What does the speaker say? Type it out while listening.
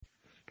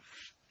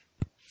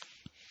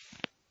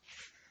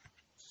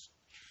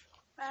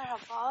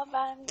Merhaba,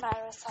 ben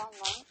Merve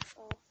Salman.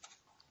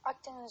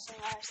 Akdeniz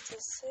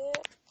Üniversitesi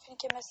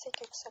Finike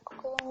Meslek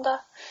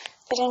Yüksekokulu'nda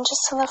 1.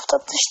 sınıfta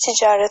dış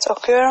ticaret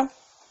okuyorum.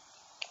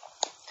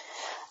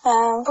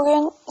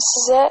 Bugün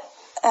size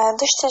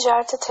dış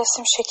ticarete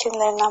teslim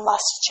şekillerinden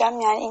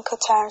bahsedeceğim. Yani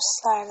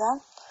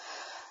Incoterms'lerden.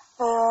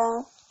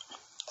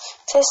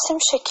 Teslim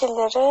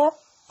şekilleri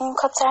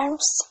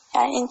Incoterms,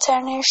 yani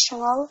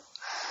International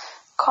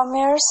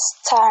Commerce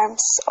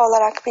Terms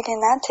olarak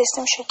bilinen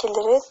teslim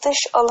şekilleri dış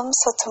alım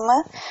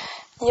satımı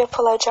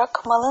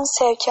yapılacak malın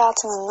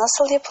sevkiyatının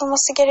nasıl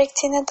yapılması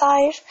gerektiğine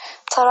dair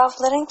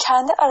tarafların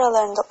kendi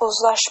aralarında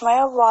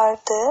uzlaşmaya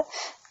vardığı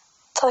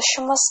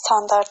taşıma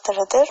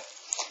standartlarıdır.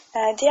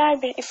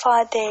 Diğer bir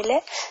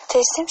ifadeyle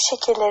teslim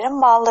şekilleri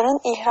malların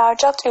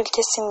ihracat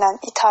ülkesinden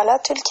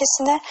ithalat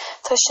ülkesine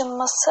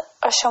taşınması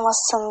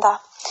aşamasında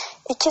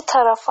iki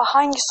tarafa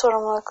hangi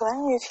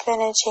sorumlulukların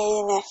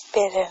yükleneceğini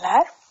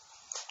belirler.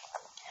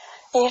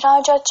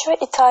 İhracatçı ve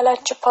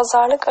ithalatçı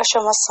pazarlık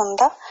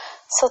aşamasında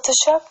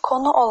satışa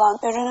konu olan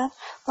ürünün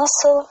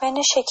nasıl ve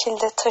ne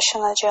şekilde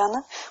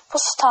taşınacağını bu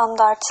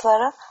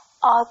standartlara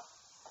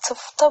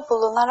atıfta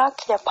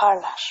bulunarak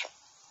yaparlar.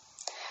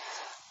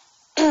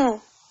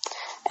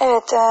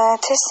 Evet,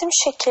 teslim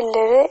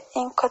şekilleri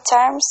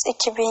Incoterms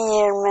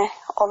 2020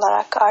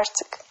 olarak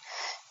artık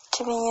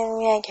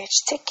 2020'ye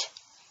geçtik.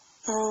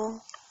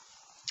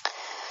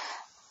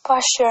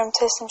 Başlıyorum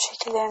teslim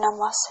şekillerinden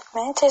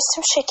bahsetmeye.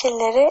 Teslim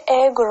şekilleri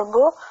E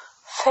grubu,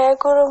 F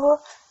grubu,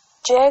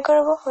 C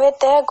grubu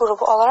ve D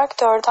grubu olarak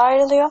dörde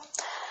ayrılıyor.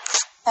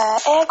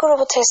 E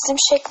grubu teslim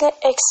şekli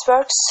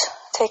ex-works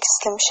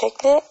teslim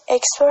şekli.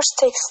 Ex-works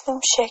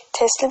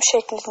teslim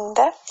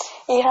şeklinde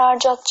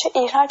ihracatçı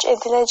ihraç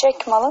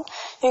edilecek malın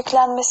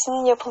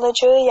yüklenmesinin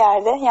yapılacağı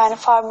yerde, yani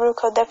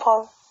fabrika,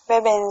 depo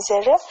ve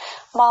benzeri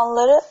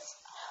malları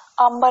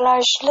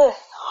ambalajlı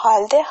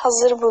halde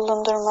hazır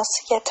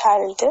bulundurması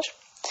yeterlidir.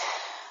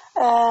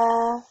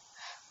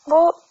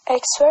 Bu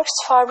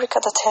ex-works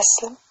fabrikada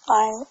teslim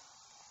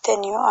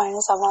deniyor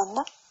aynı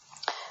zamanda.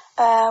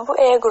 Bu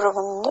E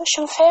grubundu.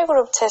 Şimdi F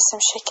grubu teslim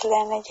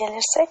şekillerine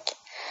gelirsek,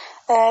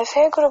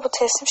 F grubu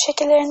teslim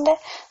şekillerinde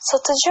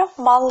satıcı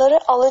malları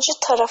alıcı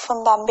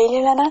tarafından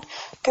belirlenen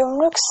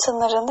gümrük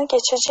sınırını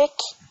geçecek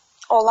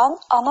olan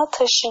ana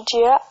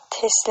taşıyıcıya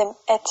teslim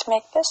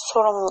etmekle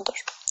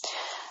sorumludur.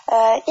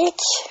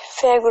 İlk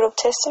F grubu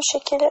teslim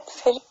şekli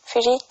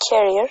Free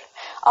Carrier,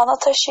 ana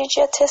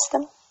taşıyıcıya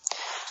teslim.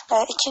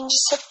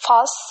 İkincisi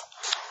FAS,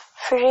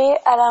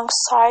 Free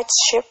Alongside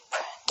Ship,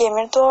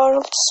 gemi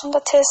doğrultusunda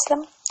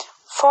teslim.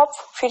 FOB,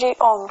 Free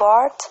On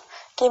Board,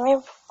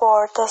 gemi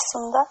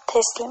bordasında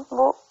teslim.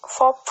 Bu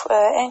FOB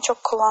en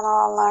çok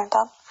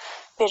kullanılanlardan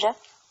biri.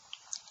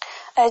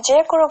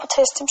 C grubu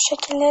teslim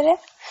şekilleri.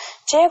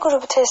 C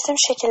grubu teslim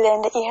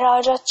şekillerinde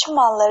ihracatçı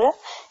malları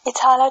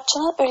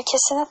ithalatçının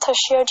ülkesine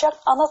taşıyacak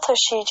ana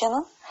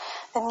taşıyıcının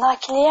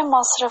nakliye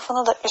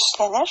masrafını da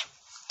üstlenir.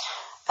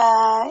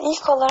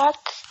 İlk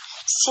olarak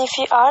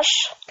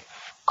CFR,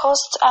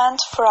 Cost and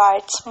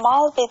Freight,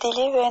 mal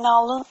bedeli ve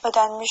navlun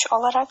ödenmiş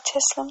olarak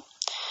teslim.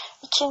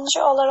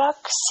 İkinci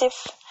olarak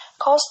CIF,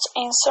 Cost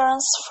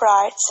Insurance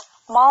Freight,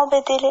 mal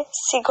bedeli,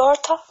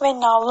 sigorta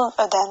ve navlun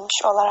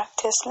ödenmiş olarak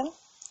teslim.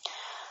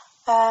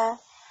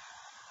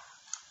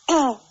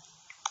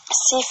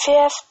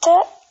 CFF'de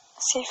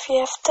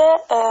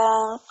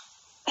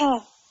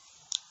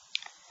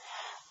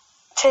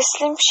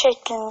teslim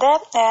şeklinde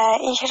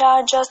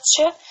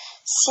ihracatçı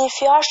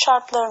CFR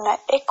şartlarına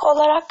ek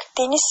olarak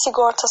deniz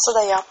sigortası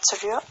da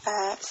yaptırıyor.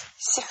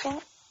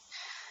 CIF'in,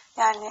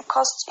 yani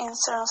Cost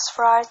Insurance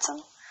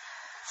Freight'ın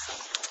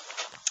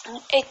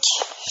ek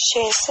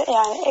şeysi,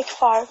 yani ek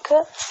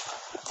farkı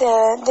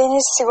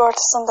deniz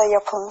sigortasında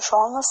yapılmış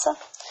olması.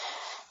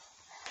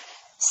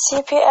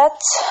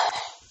 CPAT,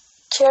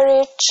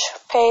 Carriage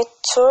Paid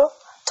to,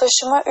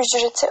 taşıma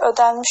ücreti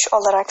ödenmiş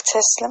olarak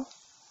teslim.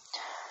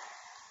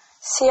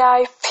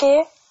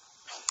 CIP,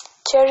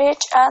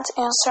 Carriage and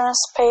Insurance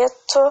Paid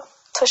to,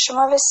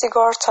 taşıma ve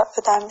sigorta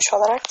ödenmiş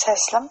olarak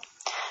teslim.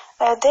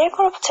 D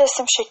grubu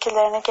teslim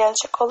şekillerine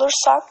gelecek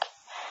olursak,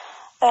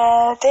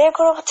 D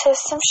grubu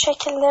teslim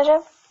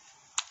şekilleri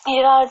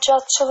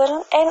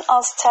ihracatçıların en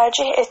az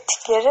tercih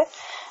ettikleri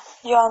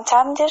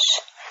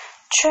yöntemdir.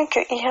 Çünkü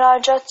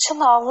ihracatçı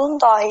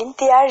navlun dahil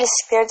diğer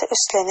riskleri de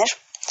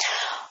üstlenir.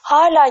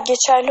 Hala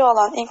geçerli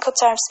olan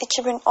Incoterms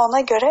 2010'a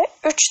göre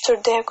 3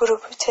 tür D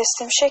grubu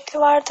teslim şekli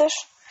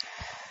vardır.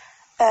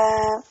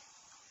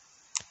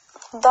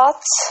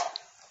 DAT,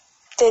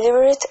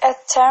 Delivered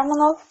at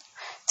Terminal,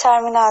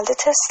 terminalde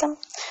teslim.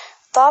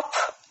 DAP,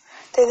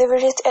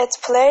 Delivered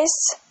at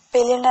Place,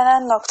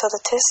 belirlenen noktada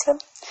teslim.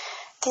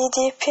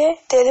 DDP,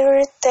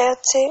 Delivered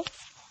Duty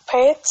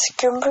Paid,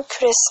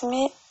 gümrük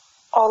resmi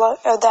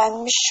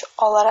ödenmiş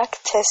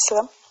olarak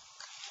teslim.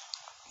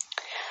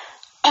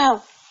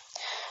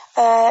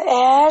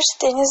 Eğer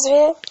deniz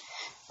ve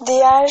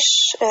diğer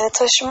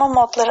taşıma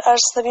modları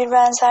arasında bir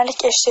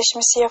benzerlik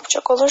eşleşmesi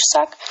yapacak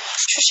olursak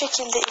şu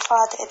şekilde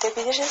ifade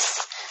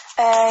edebiliriz.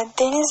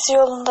 Deniz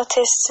yolunda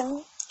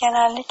teslim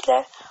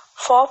genellikle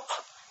FOB,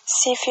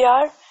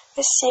 CFR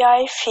ve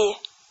CIF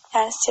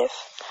yani SIF.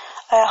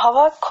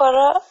 Hava,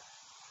 kara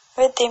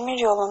ve demir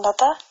yolunda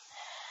da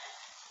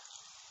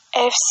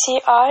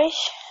FCI,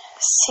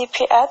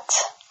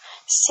 CPAT,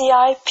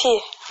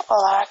 CIP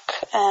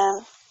olarak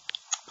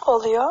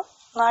oluyor.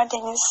 Bunlar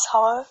deniz,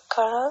 hava,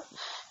 kara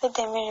ve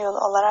demir yolu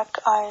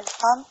olarak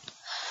ayrılan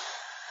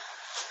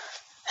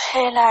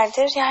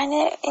şeylerdir.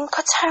 Yani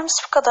Incoterms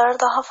bu kadar.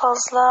 Daha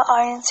fazla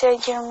ayrıntıya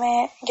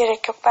girmeye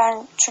gerek yok.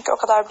 Ben çünkü o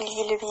kadar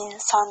bilgili bir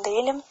insan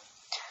değilim.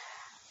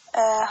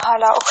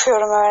 Hala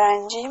okuyorum,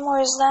 öğrenciyim. O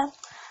yüzden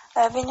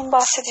benim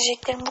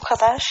bahsedeceklerim bu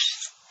kadar.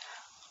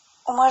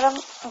 Umarım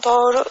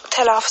doğru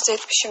telaffuz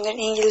etmişimdir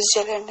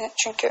İngilizcelerini.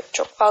 Çünkü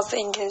çok fazla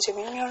İngilizce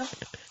bilmiyorum.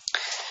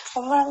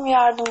 Umarım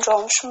yardımcı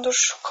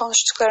olmuşumdur.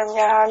 Konuştuklarım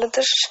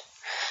yararlıdır.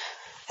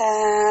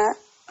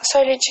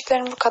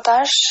 Söyleyeceklerim bu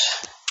kadar.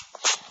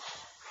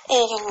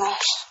 İyi günler.